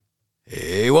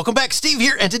Hey, welcome back. Steve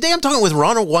here, and today I'm talking with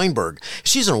Ronna Wineberg.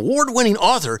 She's an award-winning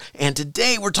author, and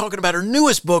today we're talking about her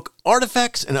newest book,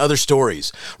 Artifacts and Other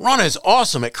Stories. Ronna is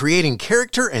awesome at creating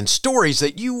character and stories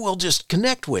that you will just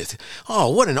connect with. Oh,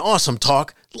 what an awesome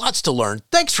talk. Lots to learn.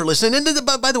 Thanks for listening. And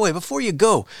by the way, before you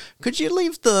go, could you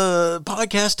leave the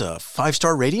podcast a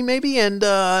 5-star rating maybe and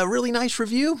a really nice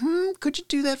review? Could you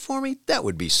do that for me? That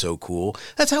would be so cool.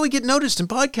 That's how we get noticed in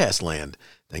podcast land.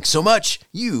 Thanks so much.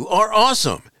 You are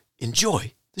awesome.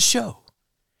 Enjoy the show.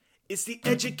 It's the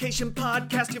Education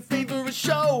Podcast, your favorite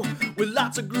show, with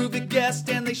lots of groovy guests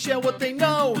and they share what they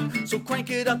know. So crank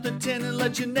it up to 10 and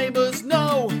let your neighbors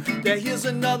know that here's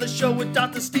another show with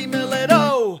Dr. Steve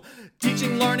Miletto.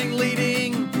 Teaching, learning,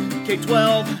 leading,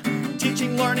 K-12.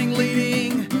 Teaching, learning,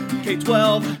 leading,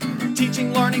 K-12.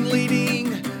 Teaching, learning,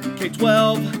 leading,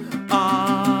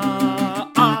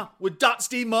 K-12. With Dr.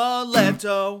 Steve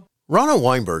Miletto. Ronna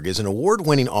Wineberg is an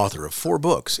award-winning author of 4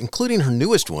 books, including her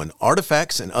newest one,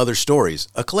 Artifacts and Other Stories,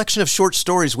 a collection of short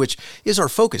stories which is our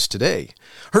focus today.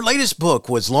 Her latest book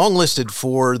was longlisted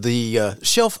for the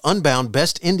Shelf Unbound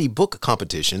Best Indie Book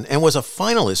Competition and was a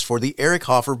finalist for the Eric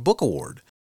Hoffer Book Award.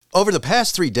 Over the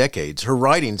past 3 decades, her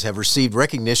writings have received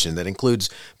recognition that includes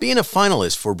being a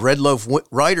finalist for Breadloaf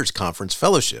Writers Conference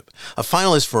Fellowship, a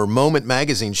finalist for Moment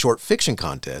Magazine Short Fiction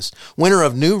Contest, winner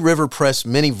of New River Press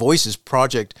Many Voices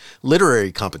Project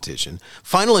Literary Competition,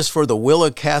 finalist for the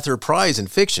Willa Cather Prize in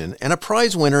Fiction, and a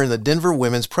prize winner in the Denver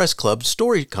Women's Press Club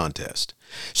Story Contest.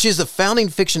 She is the founding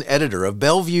fiction editor of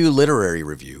Bellevue Literary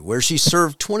Review, where she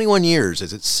served 21 years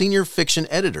as its senior fiction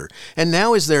editor and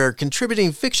now is their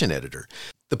contributing fiction editor.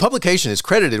 The publication is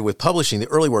credited with publishing the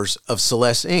early works of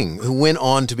Celeste Ng, who went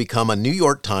on to become a New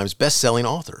York Times best-selling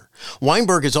author.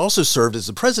 Wineberg has also served as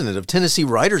the president of Tennessee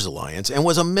Writers Alliance and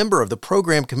was a member of the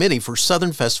program committee for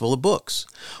Southern Festival of Books.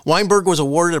 Wineberg was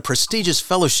awarded a prestigious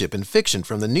fellowship in fiction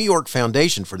from the New York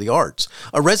Foundation for the Arts,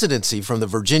 a residency from the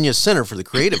Virginia Center for the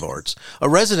Creative Arts, a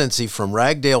residency from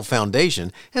Ragdale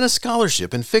Foundation, and a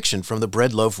scholarship in fiction from the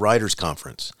Breadloaf Writers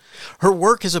Conference. Her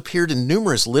work has appeared in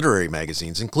numerous literary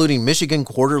magazines, including Michigan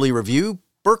Quarterly Review,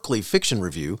 Berkeley Fiction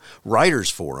Review, Writers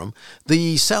Forum,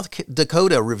 the South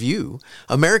Dakota Review,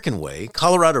 American Way,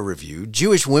 Colorado Review,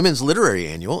 Jewish Women's Literary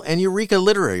Annual, and Eureka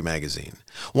Literary Magazine.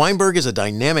 Wineberg is a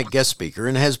dynamic guest speaker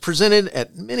and has presented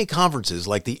at many conferences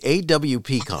like the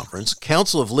AWP Conference,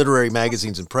 Council of Literary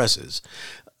Magazines and Presses,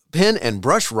 Pen and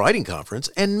Brush Writing Conference,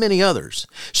 and many others.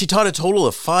 She taught a total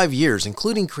of 5 years,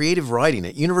 including creative writing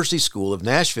at University School of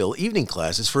Nashville evening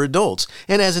classes for adults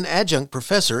and as an adjunct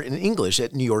professor in English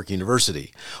at New York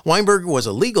University. Wineberg was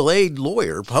a legal aid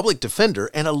lawyer, public defender,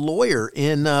 and a lawyer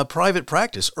in private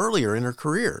practice earlier in her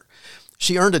career.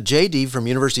 She earned a JD from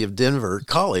University of Denver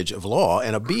College of Law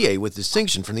and a BA with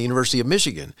distinction from the University of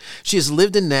Michigan. She has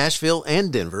lived in Nashville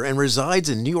and Denver and resides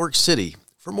in New York City.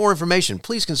 For more information,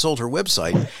 please consult her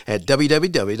website at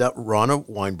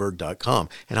www.ronnaweinberg.com,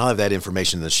 and I'll have that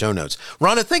information in the show notes.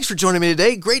 Ronna, thanks for joining me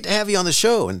today. Great to have you on the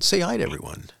show, and say hi to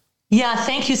everyone. Yeah,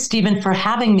 thank you, Stephen, for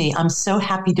having me. I'm so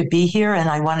happy to be here, and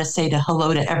I want to say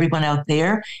hello to everyone out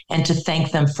there and to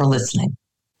thank them for listening.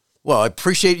 Well, I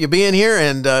appreciate you being here,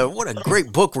 and what a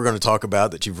great book we're going to talk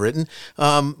about that you've written.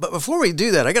 But before we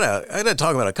do that, I gotta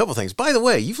talk about a couple things. By the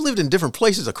way, you've lived in different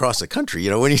places across the country.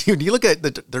 You know, when you look at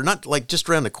they're not like just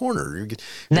around the corner.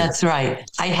 That's right.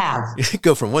 I have. You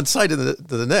go from one side to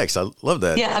the next. I love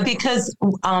that. Yeah, because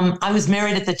I was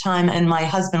married at the time, and my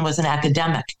husband was an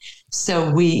academic,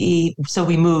 so we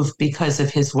moved because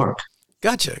of his work.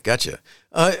 Gotcha.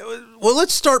 Well,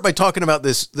 let's start by talking about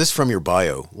this from your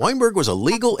bio. Wineberg was a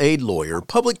legal aid lawyer,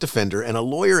 public defender, and a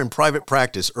lawyer in private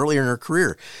practice earlier in her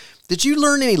career. Did you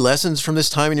learn any lessons from this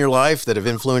time in your life that have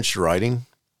influenced your writing?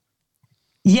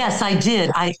 Yes, I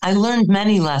did. I learned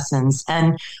many lessons.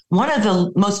 And one of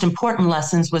the most important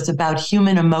lessons was about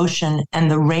human emotion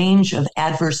and the range of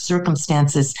adverse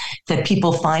circumstances that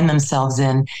people find themselves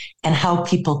in and how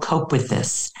people cope with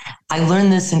this. I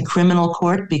learned this in criminal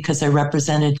court because I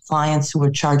represented clients who were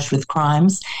charged with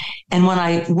crimes. And when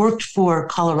I worked for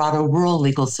Colorado Rural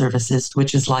Legal Services,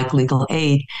 which is like legal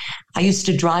aid, I used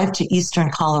to drive to Eastern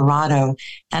Colorado,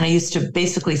 and I used to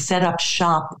basically set up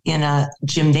shop in a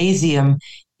gymnasium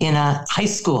in a high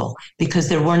school because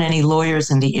there weren't any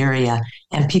lawyers in the area.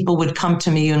 And people would come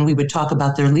to me and we would talk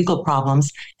about their legal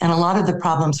problems. And a lot of the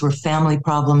problems were family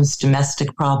problems,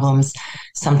 domestic problems.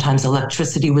 Sometimes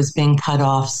electricity was being cut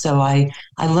off. So I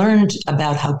learned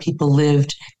about how people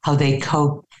lived, how they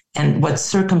cope, and what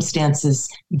circumstances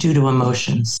do to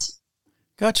emotions.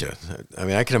 Gotcha. I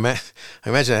mean, I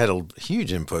imagine I had a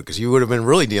huge input because you would have been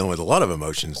really dealing with a lot of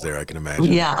emotions there, I can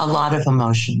imagine. Yeah, a lot of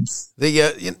emotions.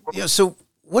 So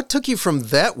what took you from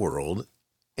that world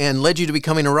and led you to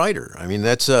becoming a writer? I mean,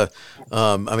 that's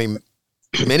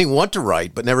many want to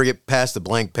write, but never get past the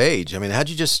blank page. I mean, how'd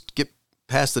you just get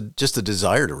past the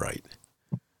desire to write?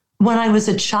 When I was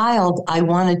a child, I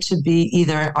wanted to be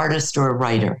either an artist or a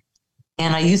writer.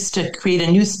 And I used to create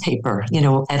a newspaper,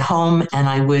 at home, and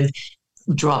I would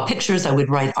draw pictures. I would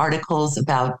write articles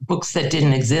about books that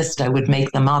didn't exist. I would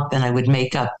make them up, and I would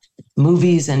make up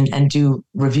movies and do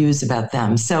reviews about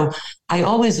them. So I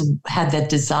always had that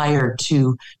desire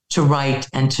to write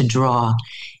and to draw.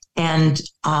 And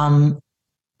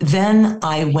then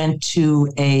I went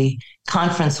to a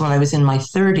conference when I was in my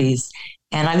 30s,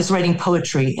 and I was writing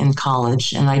poetry in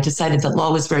college, and I decided that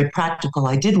law was very practical.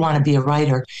 I did want to be a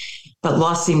writer, but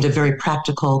law seemed a very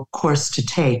practical course to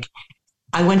take.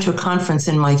 I went to a conference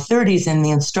in my 30s, and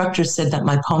the instructor said that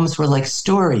my poems were like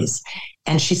stories,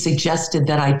 and she suggested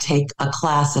that I take a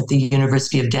class at the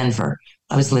University of Denver.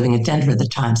 I was living in Denver at the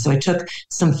time, so I took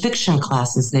some fiction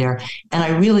classes there, and I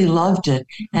really loved it.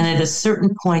 And at a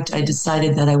certain point, I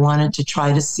decided that I wanted to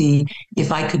try to see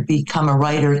if I could become a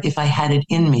writer, if I had it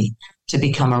in me to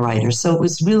become a writer. So it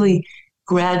was really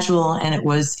gradual, and it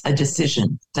was a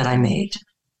decision that I made.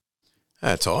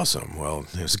 That's awesome. Well,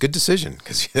 it was a good decision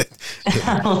because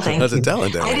well, thank you.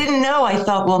 Talent. I didn't know. I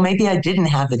thought, well, maybe I didn't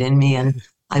have it in me, and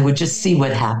I would just see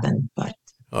what happened. But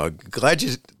glad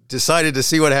you decided to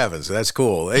see what happens. That's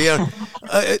cool.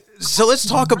 So let's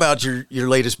talk about your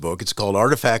latest book. It's called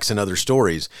Artifacts and Other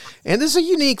Stories, and this is a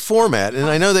unique format. And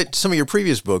I know that some of your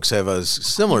previous books have a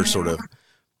similar sort of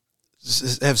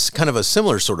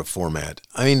format.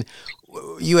 I mean,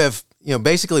 you have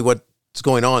basically what's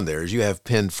going on there is you have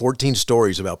penned 14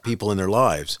 stories about people in their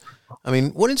lives. I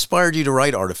mean, what inspired you to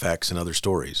write Artifacts and Other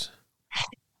Stories?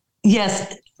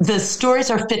 Yes, the stories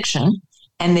are fiction,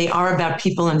 and they are about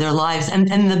people in their lives. And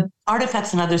the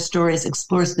Artifacts and Other Stories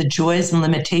explores the joys and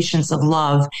limitations of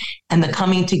love and the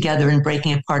coming together and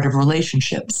breaking apart of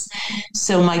relationships.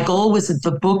 So my goal was that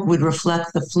the book would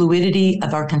reflect the fluidity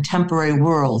of our contemporary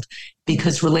world,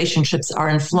 because relationships are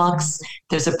in flux.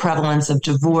 There's a prevalence of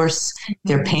divorce.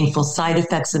 There are painful side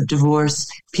effects of divorce.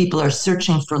 People are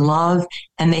searching for love,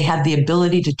 and they have the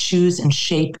ability to choose and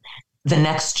shape the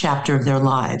next chapter of their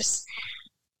lives.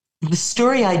 The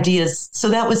story ideas, so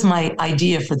that was my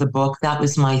idea for the book. That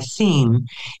was my theme.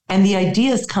 And the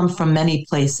ideas come from many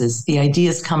places. The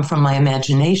ideas come from my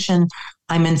imagination.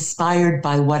 I'm inspired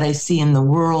by what I see in the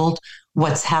world,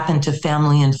 what's happened to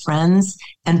family and friends,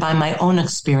 and by my own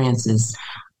experiences.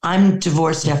 I'm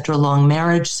divorced after a long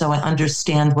marriage, so I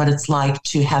understand what it's like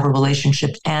to have a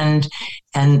relationship end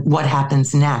and what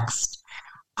happens next.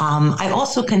 I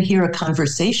also can hear a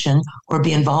conversation or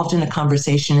be involved in a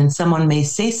conversation, and someone may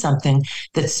say something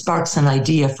that sparks an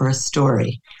idea for a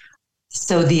story.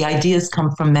 So the ideas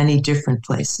come from many different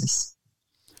places.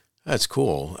 That's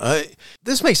cool.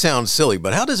 This may sound silly,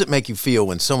 but how does it make you feel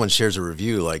when someone shares a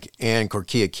review like Anne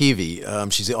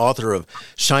Korkia-Kivi? She's the author of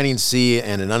Shining Sea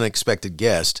and An Unexpected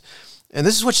Guest. And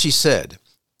this is what she said.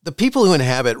 The people who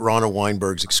inhabit Ronna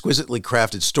Wineberg's exquisitely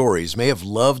crafted stories may have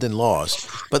loved and lost,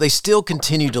 but they still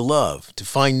continue to love, to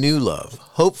find new love,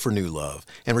 hope for new love,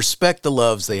 and respect the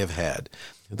loves they have had.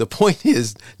 The point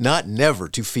is not never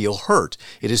to feel hurt.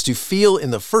 It is to feel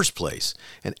in the first place.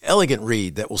 An elegant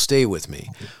read that will stay with me.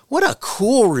 What a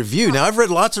cool review. Now, I've read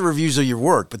lots of reviews of your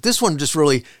work, but this one just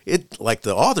really, like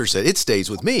the author said, it stays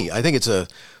with me. I think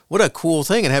what a cool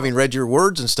thing. And having read your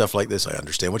words and stuff like this, I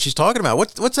understand what she's talking about.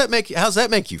 How's that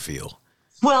make you feel?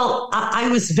 Well, I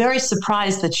was very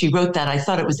surprised that she wrote that. I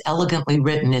thought it was elegantly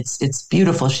written. It's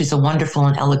beautiful. She's a wonderful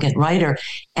and elegant writer.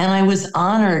 And I was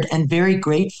honored and very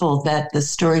grateful that the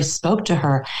story spoke to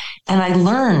her. And I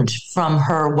learned from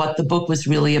her what the book was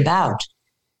really about.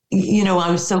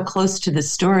 I was so close to the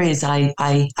stories. I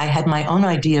had my own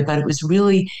idea, but it was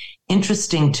really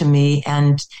interesting to me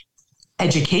and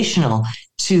educational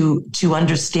to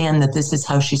understand that this is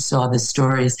how she saw the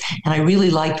stories. And I really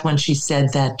liked when she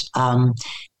said that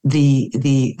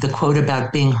the quote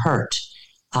about being hurt,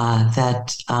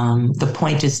 that the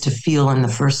point is to feel in the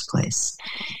first place,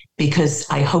 because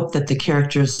I hope that the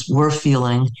characters were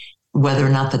feeling, whether or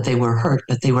not that they were hurt,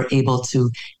 but they were able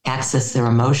to access their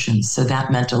emotions. So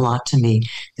that meant a lot to me,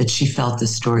 that she felt the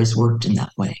stories worked in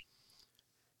that way.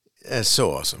 That's so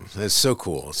awesome. That's so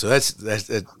cool. So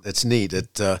that's neat.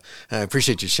 I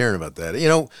appreciate you sharing about that.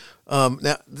 Now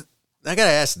I got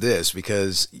to ask this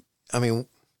because,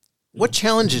 what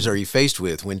challenges are you faced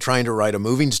with when trying to write a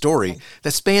moving story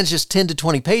that spans just 10 to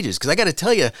 20 pages? Because I got to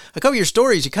tell you, a couple of your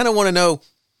stories, you kind of want to know,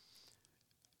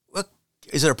 well,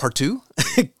 is there a part two?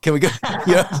 Can we go?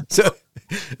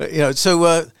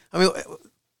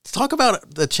 talk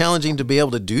about the challenging to be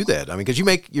able to do that. I mean, because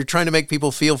you're trying to make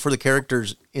people feel for the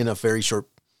characters in a very short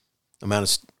amount of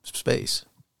space.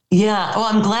 Yeah. Well,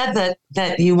 I'm glad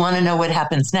that you want to know what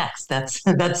happens next. That's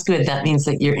good. That means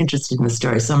that you're interested in the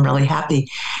story. So I'm really happy.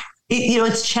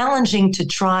 It's challenging to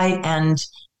try and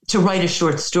to write a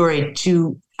short story.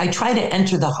 I try to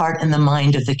enter the heart and the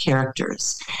mind of the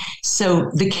characters. So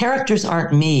the characters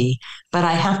aren't me, but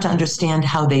I have to understand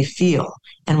how they feel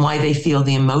and why they feel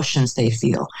the emotions they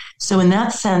feel. So in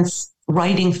that sense,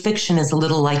 writing fiction is a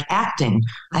little like acting.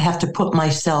 I have to put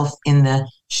myself in the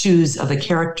shoes of a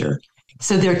character.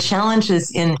 So there are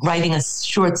challenges in writing a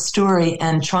short story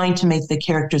and trying to make the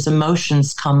characters'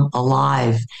 emotions come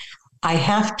alive. I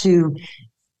have to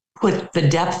put the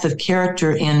depth of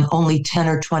character in only 10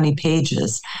 or 20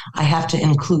 pages. I have to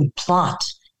include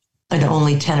plot in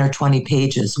only 10 or 20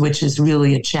 pages, which is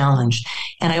really a challenge.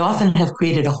 And I often have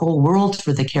created a whole world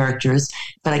for the characters,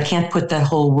 but I can't put that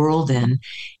whole world in.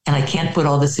 And I can't put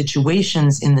all the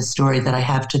situations in the story that I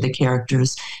have to the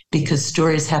characters because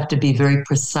stories have to be very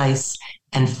precise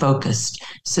and focused.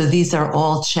 So these are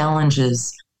all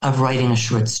challenges of writing a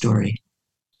short story.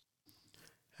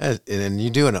 And you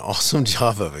do an awesome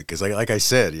job of it because, like I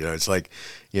said, it's like,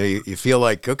 you feel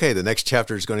like, okay, the next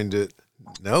chapter is going to.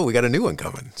 No, we got a new one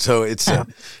coming. So it's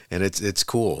and it's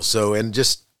cool. So and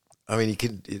just, I mean,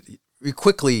 you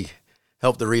quickly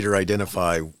help the reader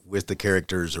identify with the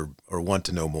characters or want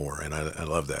to know more, and I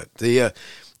love that.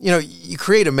 You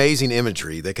create amazing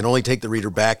imagery that can only take the reader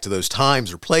back to those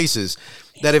times or places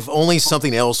that if only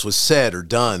something else was said or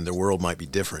done, the world might be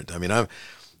different. I mean,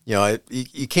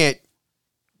 you can't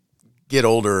get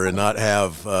older and not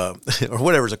have, or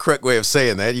whatever is a correct way of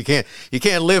saying that. You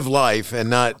can't live life and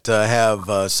not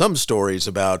have some stories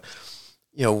about,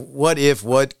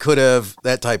 what could have,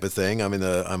 that type of thing. I mean,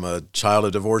 I'm a child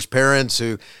of divorced parents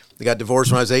who got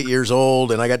divorced when I was 8 years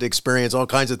old, and I got to experience all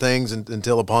kinds of things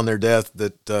until upon their death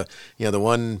that, the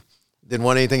one didn't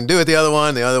want anything to do with the other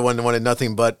one wanted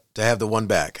nothing but to have the one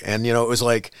back. And, it was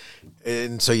like,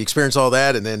 and so you experience all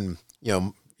that, and then,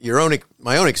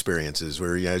 my own experiences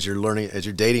where as you're learning, as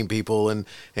you're dating people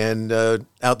and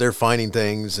out there finding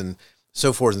things and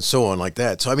so forth and so on like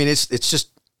that. So, I mean, it's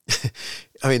just,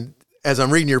 I mean, as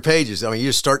I'm reading your pages, I mean, you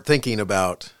just start thinking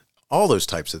about all those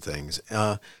types of things.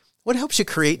 What helps you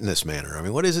create in this manner? I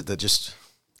mean, what is it that just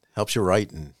helps you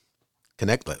write and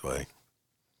connect that way?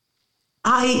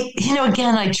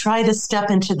 Again, I try to step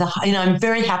into I'm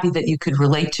very happy that you could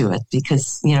relate to it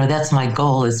because, that's my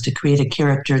goal is to create a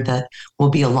character that will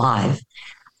be alive.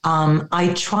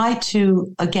 I try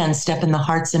to, again, step in the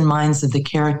hearts and minds of the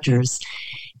characters,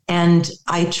 and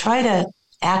I try to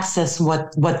access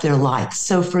what they're like.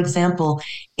 So, for example,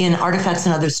 in Artifacts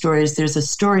and Other Stories, there's a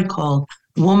story called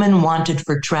Woman Wanted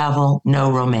for Travel,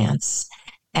 No Romance.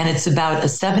 And it's about a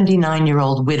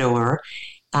 79-year-old widower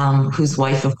whose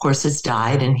wife, of course, has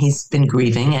died, and he's been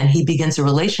grieving, and he begins a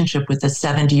relationship with a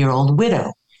 70-year-old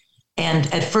widow.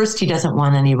 And at first, he doesn't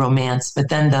want any romance, but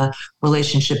then the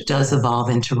relationship does evolve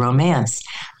into romance.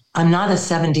 I'm not a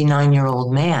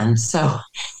 79-year-old man, so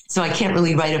I can't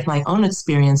really write of my own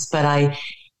experience, but I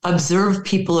observe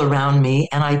people around me,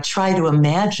 and I try to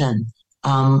imagine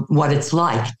what it's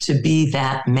like to be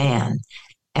that man.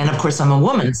 And of course, I'm a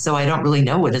woman, so I don't really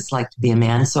know what it's like to be a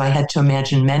man. So I had to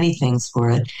imagine many things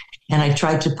for it. And I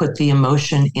tried to put the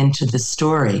emotion into the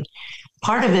story.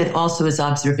 Part of it also is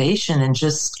observation and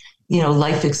just,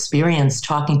 life experience,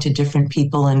 talking to different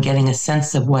people and getting a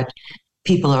sense of what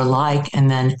people are like,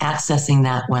 and then accessing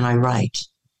that when I write.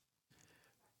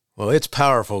 Well, it's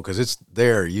powerful because it's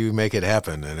there. You make it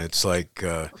happen. And it's like,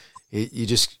 you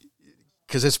just,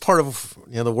 because it's part of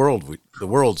the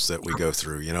worlds that we go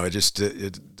through.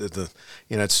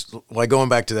 It's like going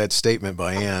back to that statement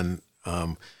by Anne,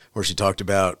 where she talked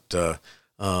about the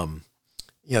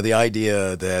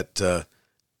idea that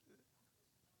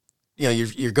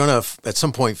you're gonna at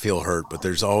some point feel hurt, but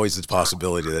there's always the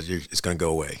possibility that it's going to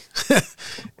go away.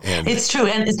 And it's true,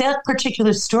 and that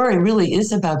particular story really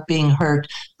is about being hurt,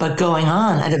 but going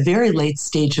on at a very late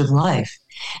stage of life.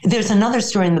 There's another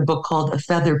story in the book called A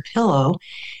Feather Pillow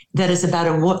that is about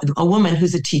a woman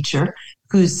who's a teacher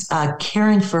who's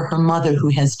caring for her mother who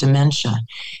has dementia.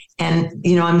 And,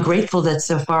 I'm grateful that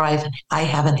so far I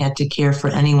haven't had to care for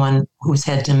anyone who's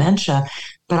had dementia,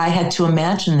 but I had to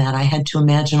imagine that. I had to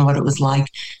imagine what it was like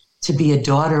to be a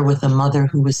daughter with a mother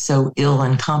who was so ill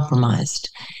and compromised.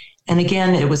 And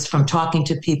again, it was from talking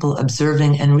to people,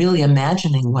 observing, and really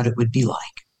imagining what it would be like.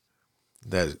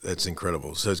 That's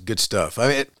incredible. So it's good stuff. I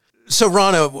mean, so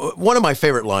Ronna, one of my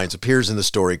favorite lines appears in the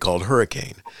story called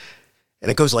Hurricane. And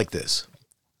it goes like this.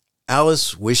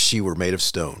 Alice wished she were made of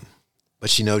stone, but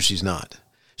she knows she's not.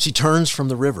 She turns from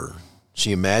the river.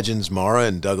 She imagines Mara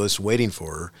and Douglas waiting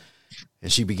for her,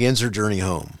 and she begins her journey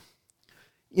home.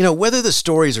 Whether the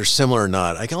stories are similar or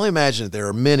not, I can only imagine that there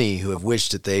are many who have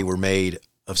wished that they were made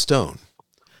of stone.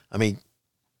 I mean,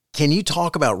 can you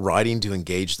talk about writing to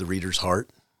engage the reader's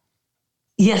heart?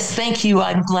 Yes, thank you.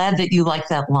 I'm glad that you like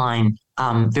that line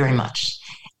very much.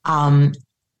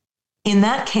 In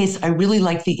that case, I really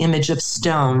like the image of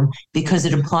stone because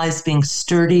it implies being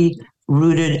sturdy,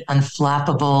 rooted,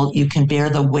 unflappable. You can bear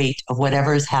the weight of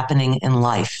whatever is happening in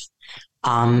life.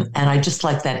 And I just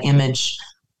like that image.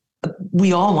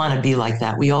 We all want to be like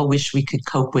that. We all wish we could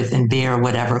cope with and bear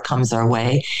whatever comes our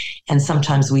way. And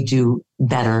sometimes we do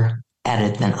better at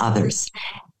it than others.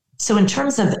 So in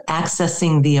terms of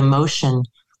accessing the emotion,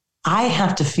 I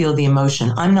have to feel the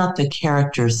emotion. I'm not the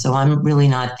character, so I'm really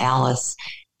not Alice.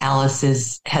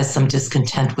 Alice has some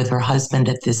discontent with her husband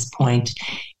at this point,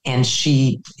 and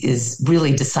she is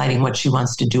really deciding what she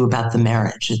wants to do about the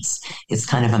marriage. It's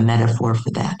kind of a metaphor for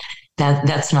that.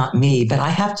 That's not me, but I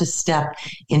have to step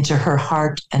into her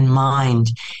heart and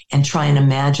mind and try and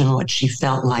imagine what she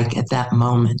felt like at that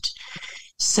moment.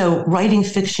 So writing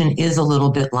fiction is a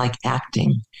little bit like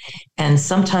acting. And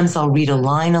sometimes I'll read a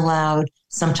line aloud.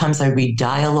 Sometimes I read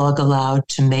dialogue aloud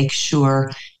to make sure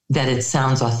that it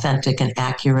sounds authentic and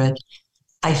accurate.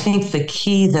 I think the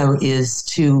key, though, is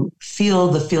to feel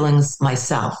the feelings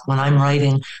myself. When I'm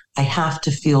writing, I have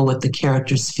to feel what the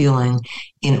character's feeling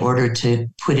in order to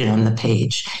put it on the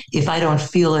page. If I don't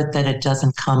feel it, then it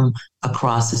doesn't come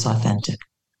across as authentic.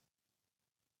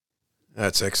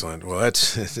 That's excellent. Well,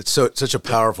 it's such a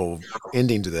powerful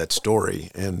ending to that story,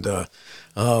 and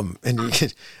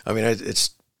it's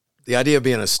the idea of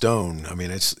being a stone. I mean,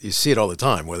 you see it all the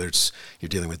time. Whether it's you're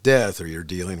dealing with death, or you're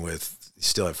dealing with you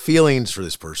still have feelings for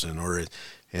this person, you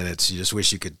just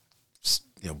wish you could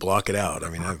block it out. I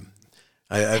mean,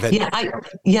 I've had.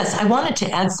 Yes, I wanted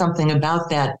to add something about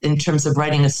that in terms of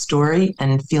writing a story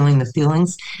and feeling the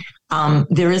feelings.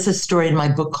 There is a story in my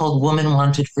book called Woman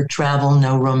Wanted for Travel,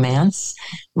 No Romance,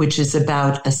 which is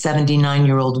about a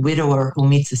 79-year-old widower who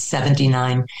meets a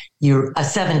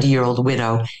 70-year-old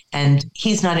widow, and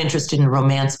he's not interested in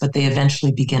romance, but they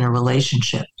eventually begin a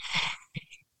relationship.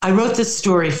 I wrote this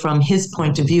story from his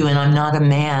point of view, and I'm not a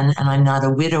man and I'm not a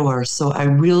widower, so I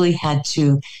really had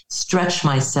to stretch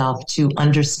myself to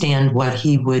understand what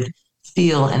he would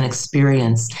feel and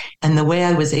experience. And the way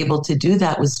I was able to do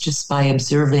that was just by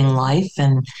observing life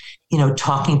and,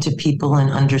 talking to people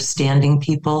and understanding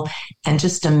people and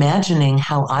just imagining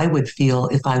how I would feel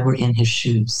if I were in his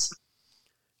shoes.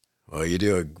 Well, you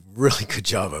do a really good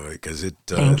job of it because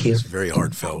Thank you. It's very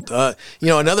heartfelt.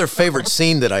 Another favorite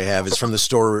scene that I have is from the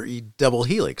story Double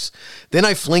Helix. Then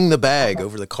I fling the bag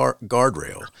over the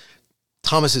guardrail.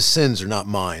 Thomas's sins are not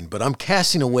mine, but I'm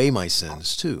casting away my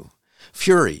sins too.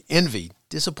 Fury, envy,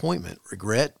 disappointment,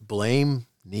 regret, blame,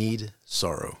 need,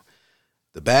 sorrow.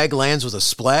 The bag lands with a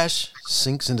splash,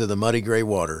 sinks into the muddy gray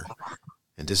water,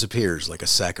 and disappears like a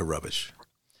sack of rubbish.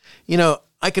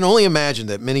 I can only imagine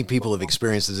that many people have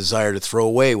experienced the desire to throw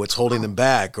away what's holding them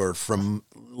back or from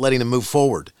letting them move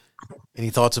forward. Any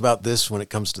thoughts about this when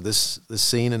it comes to this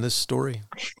scene in this story?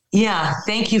 Yeah,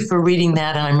 thank you for reading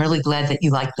that, and I'm really glad that you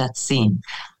like that scene.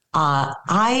 In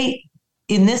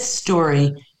this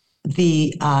story,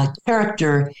 the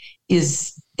character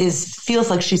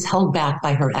feels like she's held back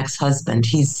by her ex-husband.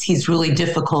 He's really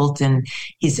difficult, and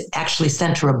he's actually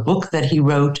sent her a book that he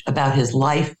wrote about his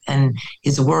life and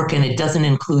his work, and it doesn't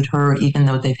include her, even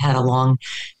though they've had a long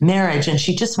marriage. And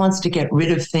she just wants to get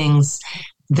rid of things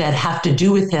that have to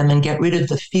do with him and get rid of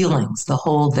the feelings, the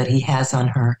hold that he has on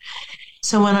her.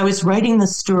 So when I was writing the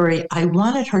story, I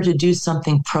wanted her to do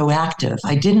something proactive.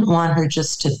 I didn't want her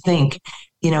just to think,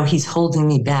 he's holding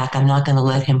me back. I'm not going to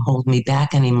let him hold me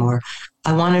back anymore.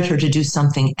 I wanted her to do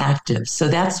something active. So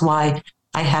that's why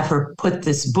I have her put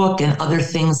this book and other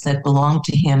things that belong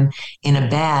to him in a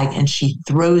bag, and she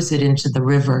throws it into the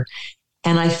river.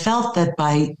 And I felt that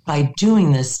by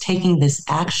doing this, taking this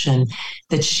action,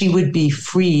 that she would be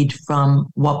freed from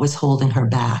what was holding her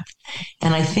back.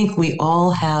 And I think we all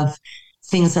have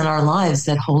things in our lives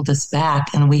that hold us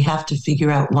back, and we have to figure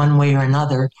out one way or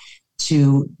another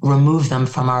to remove them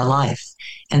from our life.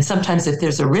 And sometimes if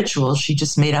there's a ritual, she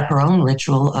just made up her own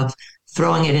ritual of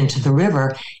throwing it into the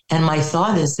river. And my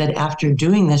thought is that after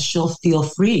doing this, she'll feel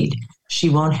freed. She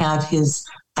won't have his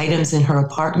items in her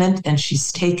apartment, and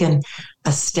she's taken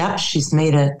a step. She's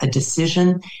made a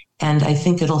decision, and I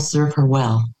think it'll serve her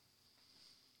well.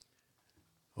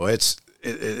 Well,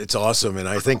 it's awesome, and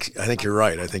I think you're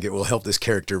right. I think it will help this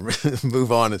character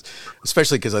move on,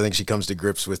 especially because I think she comes to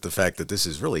grips with the fact that this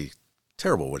is really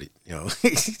terrible what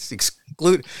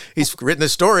he's written a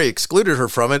story, excluded her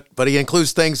from it, but he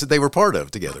includes things that they were part of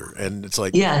together. And it's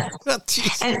like, yeah.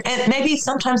 And maybe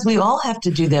sometimes we all have to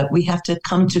do that. We have to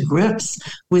come to grips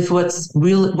with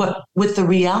with the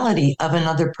reality of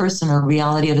another person or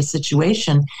reality of a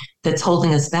situation that's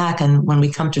holding us back. And when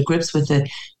we come to grips with it,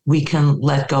 we can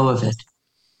let go of it.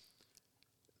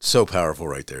 So powerful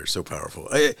right there. So powerful.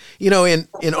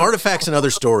 In Artifacts and Other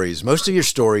Stories, most of your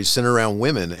stories center around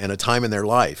women and a time in their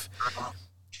life.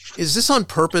 Is this on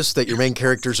purpose that your main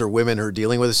characters are women who are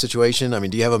dealing with a situation? I mean,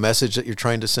 do you have a message that you're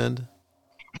trying to send?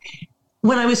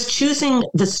 When I was choosing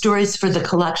the stories for the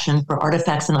collection for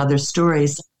Artifacts and Other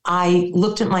Stories, I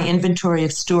looked at my inventory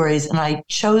of stories and I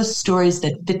chose stories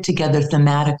that fit together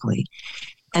thematically.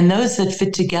 And those that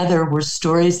fit together were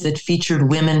stories that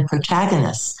featured women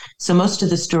protagonists. So most of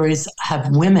the stories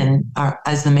have women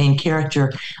as the main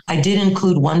character. I did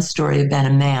include one story about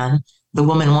a man, the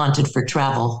Woman Wanted for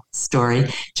Travel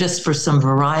story, just for some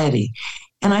variety.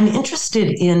 And I'm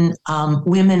interested in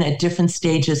women at different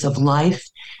stages of life,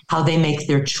 how they make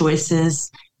their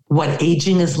choices, what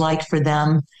aging is like for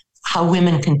them, how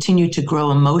women continue to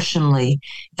grow emotionally,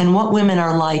 and what women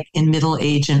are like in middle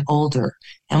age and older,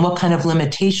 and what kind of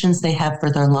limitations they have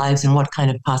for their lives and what kind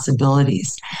of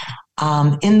possibilities.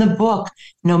 In the book,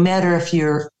 no matter if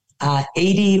you're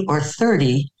 80 or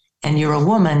 30 and you're a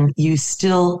woman, you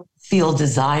still feel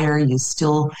desire, you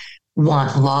still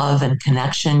want love and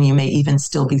connection. You may even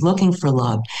still be looking for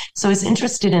love. So I was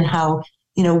interested in how,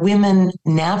 women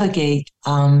navigate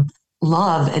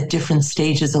love at different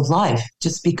stages of life.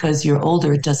 Just because you're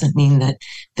older, it doesn't mean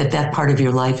that part of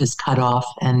your life is cut off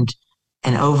and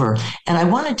over. And I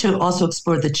wanted to also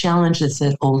explore the challenges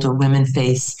that older women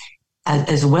face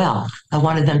as well. I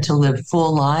wanted them to live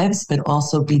full lives, but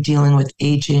also be dealing with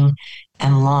aging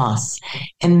and loss.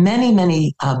 And many,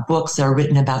 many books are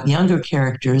written about younger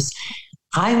characters.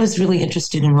 I was really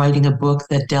interested in writing a book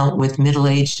that dealt with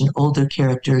middle-aged and older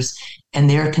characters and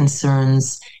their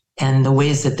concerns and the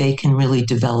ways that they can really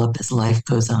develop as life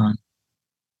goes on.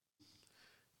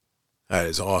 That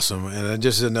is awesome. And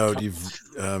just a note,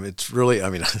 it's really,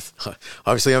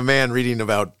 obviously I'm a man reading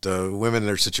about women and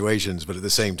their situations, but at the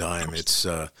same time, it's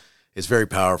very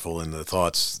powerful in the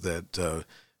thoughts that,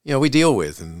 we deal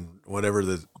with and whatever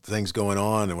the things going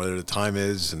on and whatever the time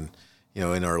is and,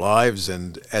 in our lives.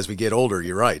 And as we get older,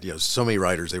 you're right. So many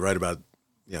writers, they write about,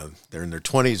 they're in their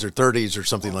 20s or 30s or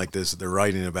something like this that they're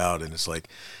writing about. And it's like,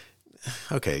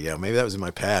 okay, yeah, maybe that was in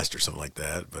my past or something like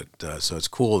that. But so it's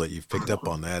cool that you've picked up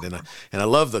on that. And I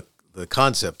love the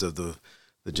concept of the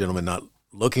gentleman not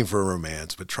looking for a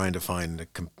romance, but trying to find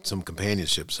some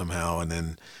companionship somehow, and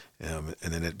then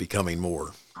it becoming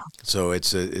more. So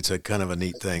it's a kind of a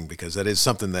neat thing, because that is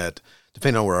something that,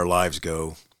 depending on where our lives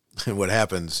go and what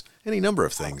happens, any number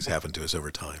of things happen to us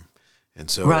over time. And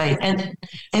so, right. And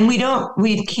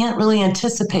we can't really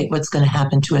anticipate what's going to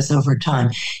happen to us over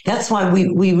time. That's why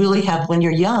we really have, when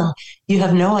you're young, you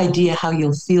have no idea how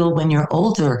you'll feel when you're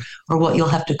older or what you'll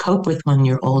have to cope with when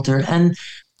you're older. And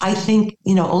I think,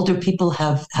 older people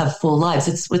have full lives.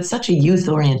 It's such a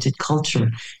youth-oriented culture.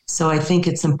 So I think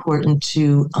it's important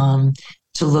to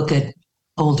look at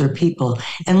older people.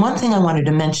 And one thing I wanted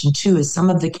to mention too is some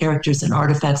of the characters in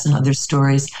Artifacts and Other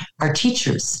Stories are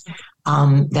teachers.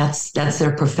 That's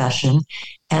their profession.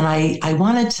 And I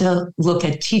wanted to look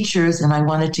at teachers, and I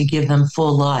wanted to give them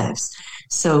full lives.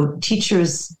 So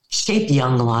teachers shape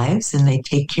young lives and they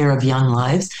take care of young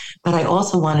lives. But I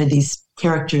also wanted these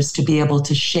characters to be able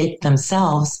to shape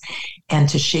themselves and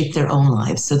to shape their own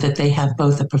lives so that they have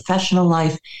both a professional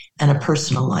life and a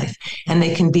personal life. And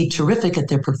they can be terrific at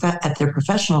their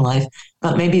professional life,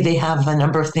 but maybe they have a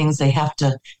number of things they have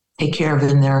to take care of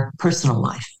in their personal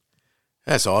life.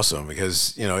 That's awesome,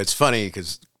 because, it's funny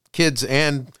because kids,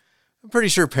 and I'm pretty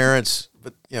sure parents,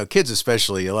 but, kids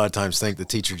especially, a lot of times think the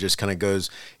teacher just kind of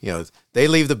goes, they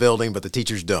leave the building, but the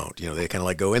teachers don't. They kind of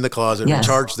like go in the closet, yes,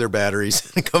 recharge their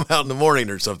batteries and come out in the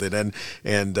morning or something.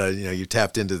 And you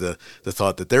tapped into the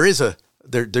thought that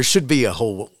there should be a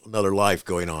whole another life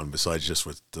going on besides just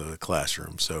with the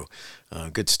classroom. So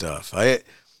good stuff. Ronna,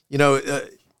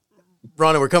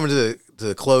 we're coming to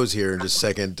the close here in just a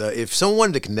second. If someone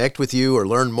wanted to connect with you or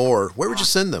learn more, where would you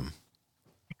send them?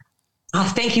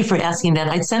 Thank you for asking that.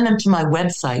 I'd send them to my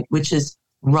website, which is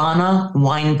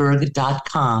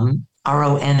ronnawineberg.com,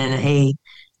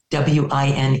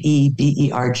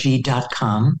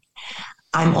 RonnaWineberg.com.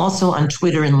 I'm also on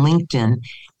Twitter and LinkedIn.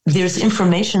 There's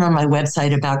information on my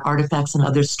website about Artifacts and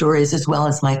Other Stories, as well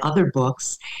as my other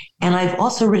books. And I've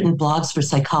also written blogs for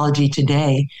Psychology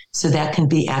Today, so that can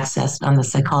be accessed on the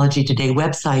Psychology Today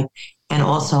website and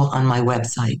also on my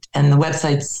website. And the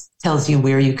website's tells you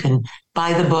where you can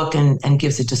buy the book and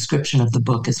gives a description of the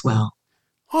book as well.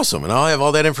 Awesome. And I'll have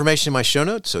all that information in my show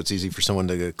notes, so it's easy for someone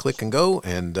to click and go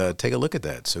and take a look at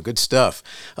that. So good stuff.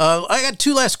 I got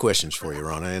 2 last questions for you,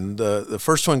 Ronna, and the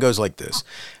first one goes like this.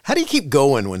 How do you keep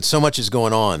going when so much is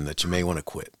going on that you may want to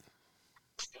quit?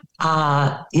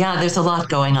 There's a lot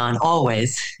going on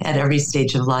always at every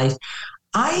stage of life.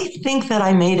 I think that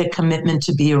I made a commitment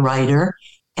to be a writer.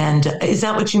 And is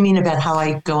that what you mean about how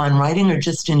I go on writing, or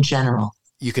just in general?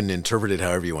 You can interpret it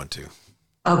however you want to.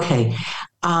 Okay.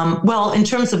 Well, in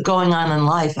terms of going on in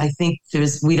life, I think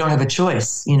we don't have a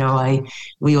choice.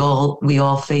 We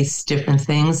all face different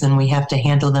things, and we have to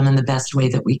handle them in the best way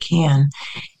that we can.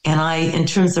 And in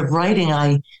terms of writing,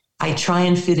 I try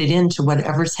and fit it into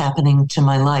whatever's happening to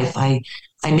my life. I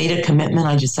made a commitment.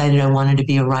 I decided I wanted to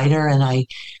be a writer, and I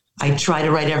try to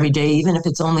write every day, even if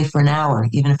it's only for an hour,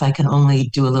 even if I can only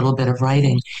do a little bit of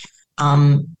writing.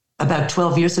 About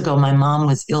 12 years ago, my mom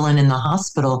was ill and in the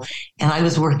hospital, and I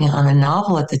was working on a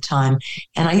novel at the time.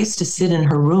 And I used to sit in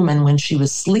her room, and when she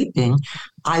was sleeping,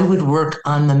 I would work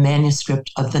on the manuscript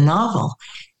of the novel.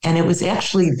 And it was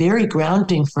actually very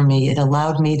grounding for me. It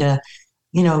allowed me to,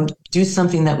 do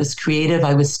something that was creative.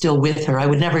 I was still with her. I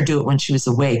would never do it when she was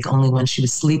awake, only when she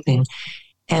was sleeping.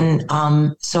 And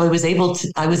so I was able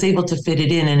to fit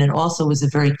it in, and it also was a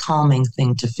very calming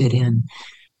thing to fit in.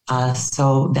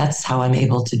 So that's how I'm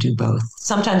able to do both.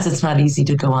 Sometimes it's not easy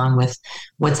to go on with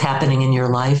what's happening in your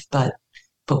life, but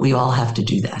we all have to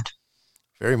do that.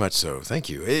 Very much so. Thank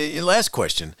you. Last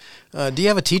question. Do you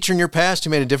have a teacher in your past who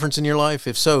made a difference in your life?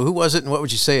 If so, who was it, and what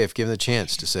would you say if given the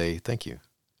chance to say thank you?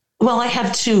 Well, I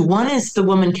have 2. One is the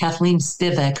woman, Kathleen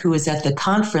Spivak, who was at the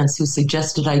conference, who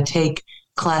suggested I take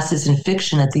classes in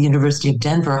fiction at the University of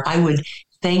Denver. I would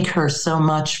thank her so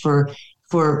much for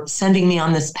sending me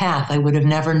on this path. I would have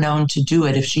never known to do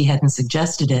it if she hadn't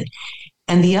suggested it.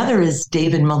 And the other is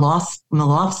David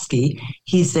Malofsky.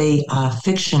 He's a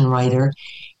fiction writer,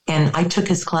 and I took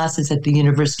his classes at the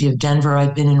University of Denver.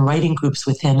 I've been in writing groups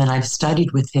with him, and I've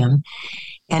studied with him.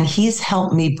 And he's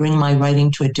helped me bring my writing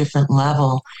to a different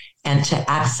level and to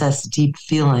access deep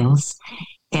feelings.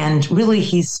 And really,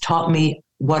 he's taught me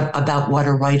about what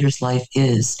a writer's life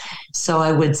is. So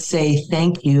I would say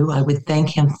thank you. I would thank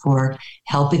him for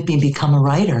helping me become a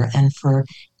writer and for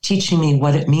teaching me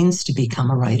what it means to become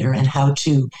a writer and how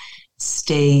to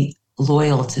stay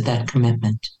loyal to that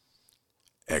commitment.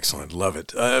 Excellent. Love it.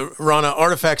 Ronna,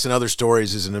 Artifacts and Other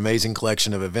Stories is an amazing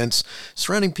collection of events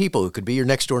surrounding people who could be your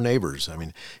next door neighbors. I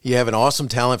mean, you have an awesome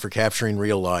talent for capturing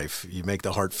real life. You make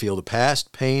the heart feel the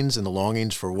past, pains, and the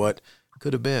longings for what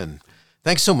could have been.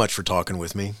 Thanks so much for talking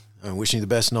with me. I'm wishing you the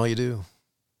best in all you do.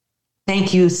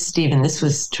 Thank you, Stephen. This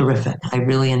was terrific. I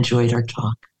really enjoyed our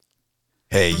talk.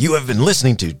 Hey, you have been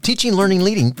listening to Teaching, Learning,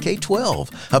 Leading K-12,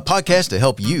 a podcast to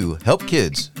help you help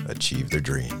kids achieve their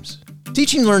dreams.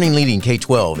 Teaching, Learning, Leading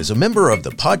K-12 is a member of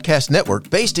the podcast network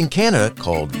based in Canada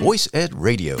called Voice Ed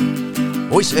Radio.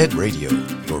 Voice Ed Radio,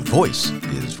 your voice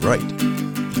is right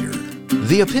here.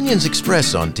 The opinions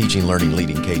expressed on Teaching, Learning,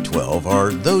 Leading K-12 are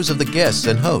those of the guests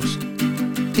and host.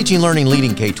 Teaching, Learning,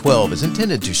 Leading K-12 is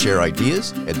intended to share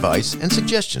ideas, advice, and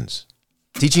suggestions.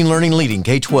 Teaching, Learning, Leading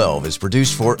K-12 is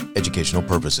produced for educational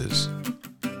purposes.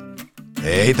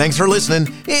 Hey, thanks for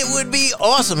listening. It would be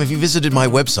awesome if you visited my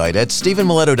website at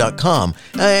stephenmiletto.com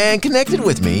and connected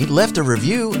with me, left a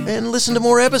review, and listened to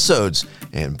more episodes.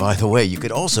 And by the way, you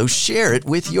could also share it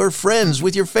with your friends,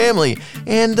 with your family,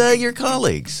 and your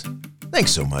colleagues.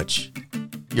 Thanks so much.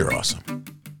 You're awesome.